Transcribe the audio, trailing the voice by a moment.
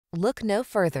Look no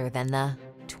further than the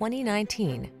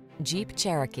 2019 Jeep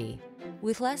Cherokee.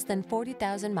 With less than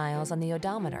 40,000 miles on the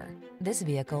odometer, this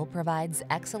vehicle provides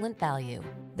excellent value.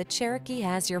 The Cherokee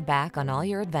has your back on all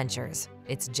your adventures.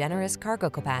 Its generous cargo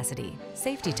capacity,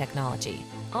 safety technology,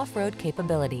 off-road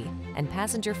capability, and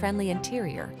passenger-friendly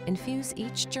interior infuse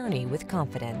each journey with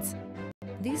confidence.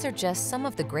 These are just some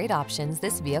of the great options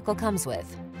this vehicle comes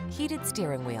with: heated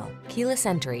steering wheel, keyless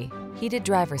entry, heated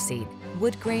driver's seat,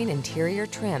 wood grain interior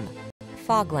trim,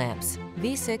 fog lamps,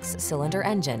 V6 cylinder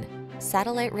engine,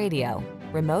 satellite radio,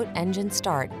 remote engine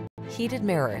start, heated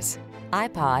mirrors,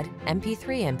 iPod,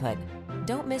 MP3 input.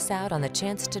 Don't miss out on the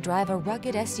chance to drive a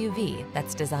rugged SUV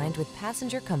that's designed with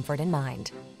passenger comfort in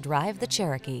mind. Drive the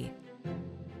Cherokee.